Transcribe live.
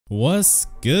What's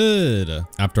good?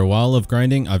 After a while of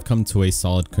grinding, I've come to a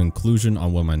solid conclusion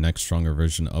on what my next stronger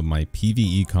version of my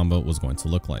PvE combo was going to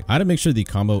look like. I had to make sure the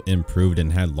combo improved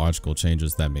and had logical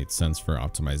changes that made sense for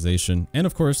optimization, and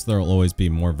of course there will always be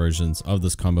more versions of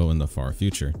this combo in the far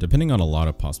future, depending on a lot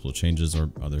of possible changes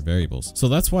or other variables. So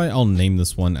that's why I'll name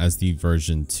this one as the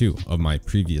version 2 of my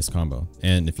previous combo.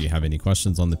 And if you have any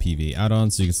questions on the PvE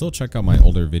add-ons, you can still check out my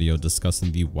older video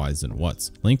discussing the whys and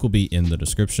whats. Link will be in the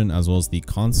description, as well as the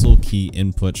console key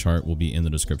input chart will be in the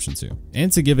description too.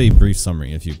 And to give a brief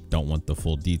summary, if you don't want the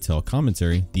full detailed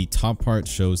commentary, the top part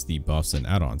shows the buffs and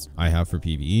add-ons I have for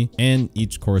PvE, and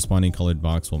each corresponding colored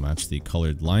box will match the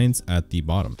colored lines at the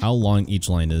bottom. How long each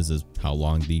line is how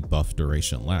long the buff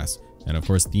duration lasts. And of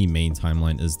course, the main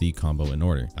timeline is the combo in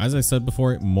order. As I said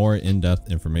before, more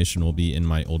in-depth information will be in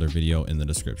my older video in the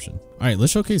description. All right,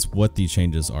 let's showcase what the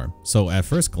changes are. So at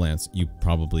first glance, you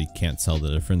probably can't tell the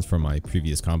difference from my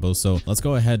previous combos, so let's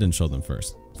go ahead and show them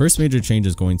first. First major change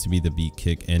is going to be the beat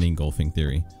kick and engulfing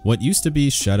theory. What used to be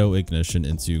shadow ignition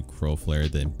into crow flare,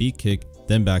 then beat kick,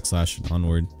 then backslash and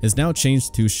onward, is now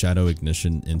changed to shadow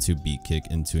ignition into beat kick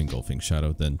into engulfing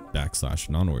shadow, then backslash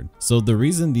and onward. So the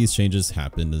reason these changes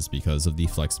happened is because of the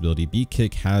flexibility beat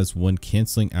kick has when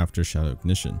canceling after shadow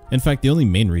ignition. In fact, the only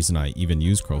main reason I even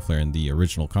used crow flare in the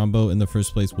original combo in the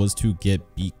first place was to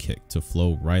get beat kick to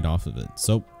flow right off of it,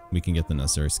 so we can get the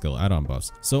necessary skill add-on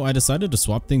buffs. So I decided to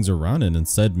swap things around and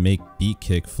instead make beat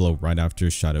kick flow right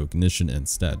after shadow ignition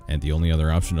instead. And the only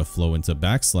other option to flow into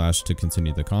backslash to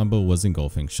continue the combo was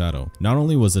engulfing shadow. Not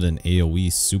only was it an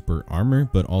AoE super armor,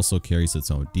 but also carries its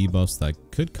own debuffs that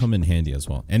could come in handy as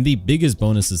well. And the biggest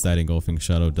bonus is that engulfing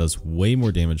shadow does way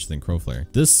more damage than crow flare.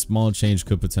 This small change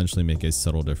could potentially make a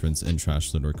subtle difference in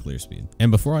trash loot or clear speed.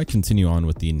 And before I continue on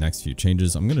with the next few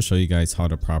changes, I'm going to show you guys how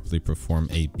to properly perform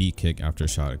a beat kick after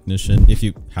shadow ignition if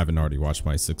you haven't already watched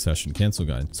my Succession cancel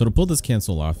guide. So to pull this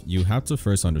cancel off, you have to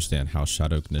first understand how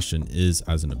shadow ignition is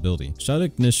as an ability. Shadow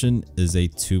ignition is a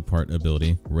two-part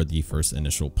ability where the first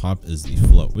initial pop is the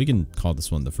flow. We can call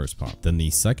this one the first pop. Then the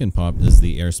second pop is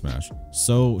the air smash.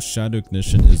 So shadow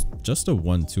ignition is just a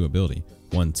 1-2 ability.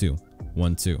 1-2,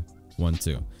 1-2,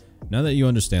 1-2. Now that you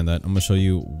understand that, I'm going to show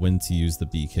you when to use the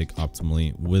beat kick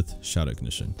optimally with shadow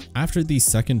ignition. After the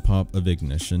second pop of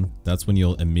ignition, that's when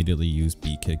you'll immediately use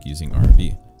beat kick using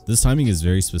R&B. This timing is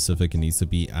very specific and needs to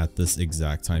be at this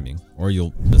exact timing, or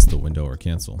you'll miss the window or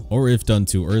cancel. Or if done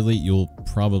too early, you'll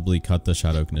probably cut the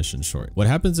shadow ignition short. What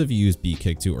happens if you use beat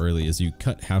kick too early is you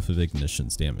cut half of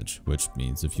ignition's damage, which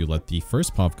means if you let the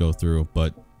first pop go through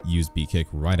but use beat kick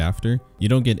right after, you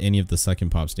don't get any of the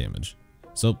second pop's damage.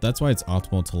 So that's why it's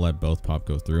optimal to let both pop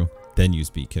go through, then use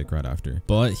beat kick right after.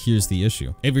 But here's the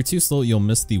issue. If you're too slow, you'll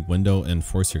miss the window and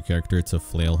force your character to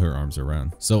flail her arms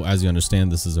around. So as you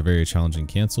understand, this is a very challenging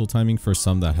cancel timing for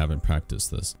some that haven't practiced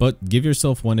this. But give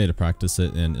yourself one day to practice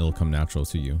it and it'll come natural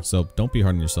to you. So don't be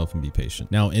hard on yourself and be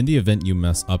patient. Now, in the event you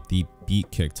mess up the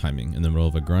beat kick timing in the middle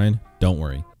of a grind, don't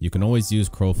worry. You can always use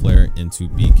crow flare into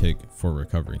beat kick for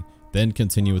recovery. Then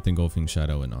continue with engulfing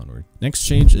shadow and onward. Next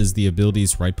change is the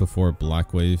abilities right before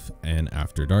black wave and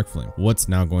after dark flame. What's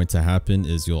now going to happen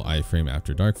is you'll iframe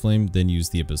after dark flame, then use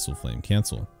the abyssal flame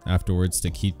cancel. Afterwards, to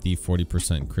keep the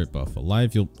 40% crit buff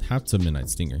alive, you'll have to midnight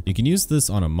stinger. You can use this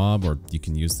on a mob, or you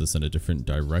can use this in a different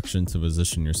direction to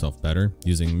position yourself better.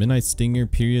 Using midnight stinger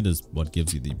period is what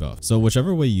gives you the buff. So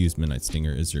whichever way you use midnight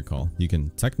stinger is your call. You can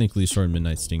technically shorten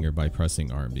midnight stinger by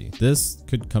pressing R&B. This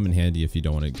could come in handy if you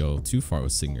don't want to go too far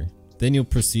with stinger. Then you'll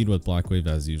proceed with black wave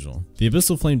as usual. The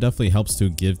abyssal flame definitely helps to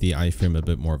give the iframe a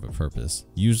bit more of a purpose.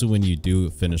 Usually when you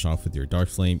do finish off with your dark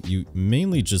flame, you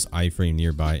mainly just iframe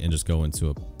nearby and just go into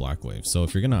a black wave. So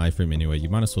if you're gonna iframe anyway, you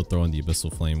might as well throw in the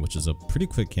abyssal flame, which is a pretty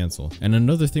quick cancel. And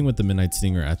another thing with the midnight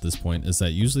stinger at this point is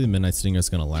that usually the midnight stinger is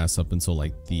gonna last up until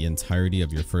like the entirety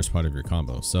of your first part of your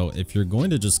combo. So if you're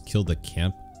going to just kill the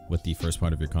camp with the first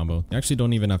part of your combo, you actually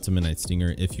don't even have to midnight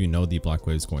stinger if you know the black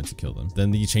wave is going to kill them. Then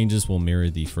the changes will mirror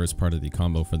the first part of the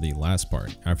combo for the last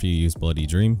part. After you use bloody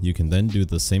dream, you can then do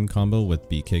the same combo with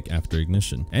beat kick after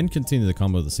ignition and continue the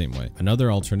combo the same way.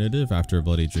 Another alternative after a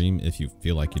bloody dream, if you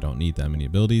feel like you don't need that many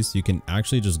abilities, you can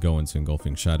actually just go into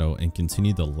engulfing shadow and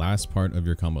continue the last part of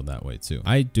your combo that way too.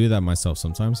 I do that myself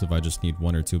sometimes if I just need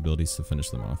 1 or 2 abilities to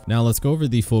finish them off. Now let's go over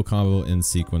the full combo in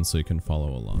sequence so you can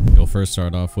follow along. You'll first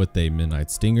start off with a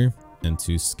midnight stinger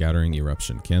into scattering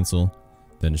eruption cancel,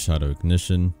 then shadow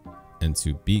ignition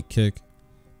into beat kick,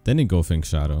 then engulfing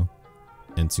shadow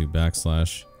into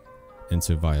backslash,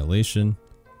 into violation,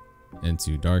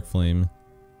 into dark flame.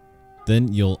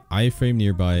 Then you'll iframe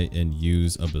nearby and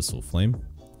use abyssal flame,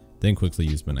 then quickly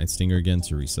use midnight stinger again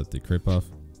to reset the crit buff,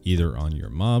 either on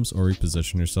your mobs or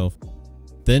reposition yourself.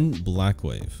 Then Black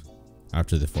Wave.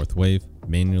 After the 4th wave,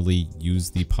 manually use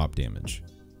the pop damage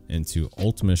into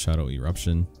Ultimate Shadow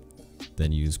Eruption,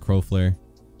 then use Crow Flare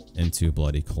into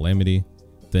Bloody Calamity,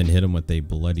 then hit him with a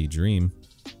Bloody Dream,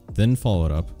 then follow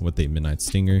it up with a Midnight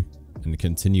Stinger, and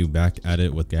continue back at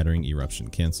it with Gathering Eruption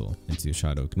Cancel into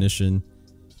Shadow Ignition,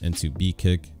 into B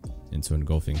Kick, into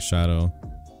Engulfing Shadow,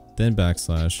 then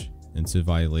Backslash, into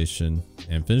Violation,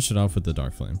 and finish it off with the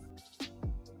Dark Flame.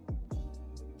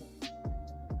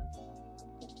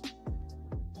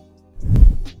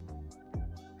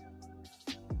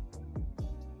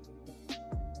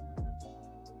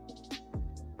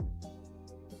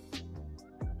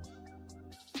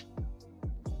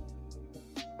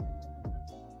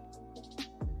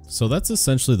 So that's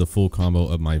essentially the full combo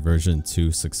of my version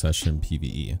 2 Succession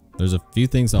PVE. There's a few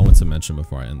things I want to mention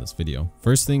before I end this video.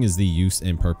 First thing is the use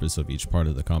and purpose of each part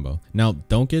of the combo. Now,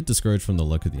 don't get discouraged from the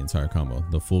look of the entire combo.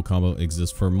 The full combo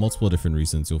exists for multiple different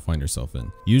reasons you'll find yourself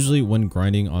in. Usually when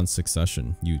grinding on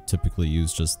Succession, you typically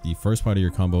use just the first part of your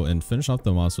combo and finish off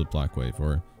the mobs with Black Wave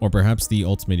or perhaps the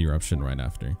Ultimate Eruption right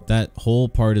after. That whole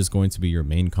part is going to be your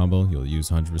main combo you'll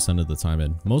use 100% of the time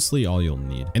and mostly all you'll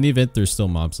need. In the event there's still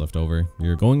mobs left over,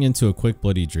 you're going into a quick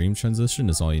Bloody Dream transition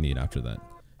is all you need after that.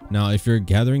 Now, if you're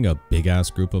gathering a big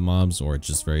ass group of mobs or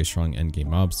just very strong endgame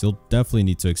mobs, you'll definitely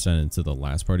need to extend into the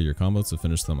last part of your combo to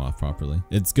finish them off properly.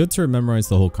 It's good to memorize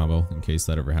the whole combo in case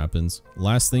that ever happens.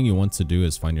 Last thing you want to do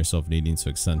is find yourself needing to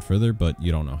extend further, but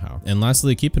you don't know how. And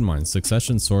lastly, keep in mind,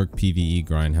 Succession Sorc PVE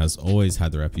grind has always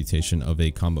had the reputation of a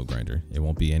combo grinder. It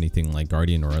won't be anything like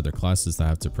Guardian or other classes that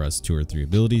have to press 2 or 3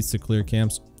 abilities to clear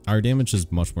camps. Our damage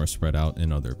is much more spread out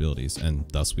in other abilities, and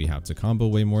thus we have to combo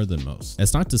way more than most.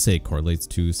 It's not to say it correlates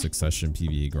to Succession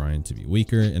PvE grind to be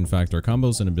weaker. In fact, our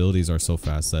combos and abilities are so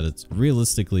fast that it's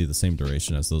realistically the same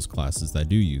duration as those classes that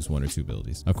do use 1 or 2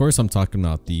 abilities. Of course, I'm talking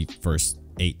about the first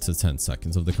 8 to 10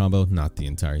 seconds of the combo, not the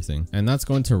entire thing. And that's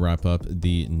going to wrap up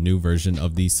the new version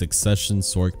of the Succession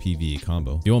Sorc PVE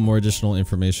combo. If you want more additional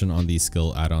information on the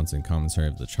skill add-ons and commentary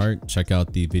of the chart, check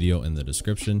out the video in the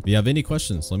description. If you have any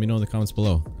questions, let me know in the comments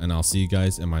below, and I'll see you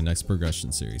guys in my next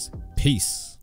progression series. Peace.